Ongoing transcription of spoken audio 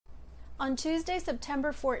On Tuesday,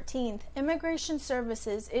 September 14th, Immigration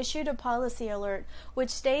Services issued a policy alert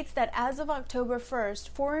which states that as of October 1st,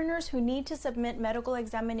 foreigners who need to submit medical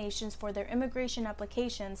examinations for their immigration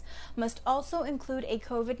applications must also include a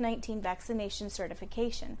COVID-19 vaccination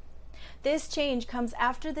certification. This change comes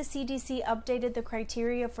after the CDC updated the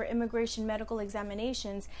criteria for immigration medical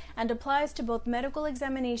examinations and applies to both medical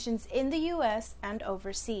examinations in the U.S. and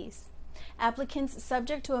overseas. Applicants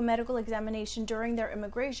subject to a medical examination during their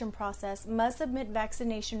immigration process must submit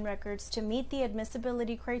vaccination records to meet the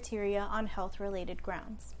admissibility criteria on health-related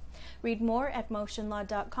grounds. Read more at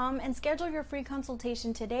motionlaw.com and schedule your free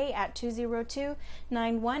consultation today at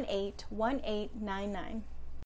 202-918-1899.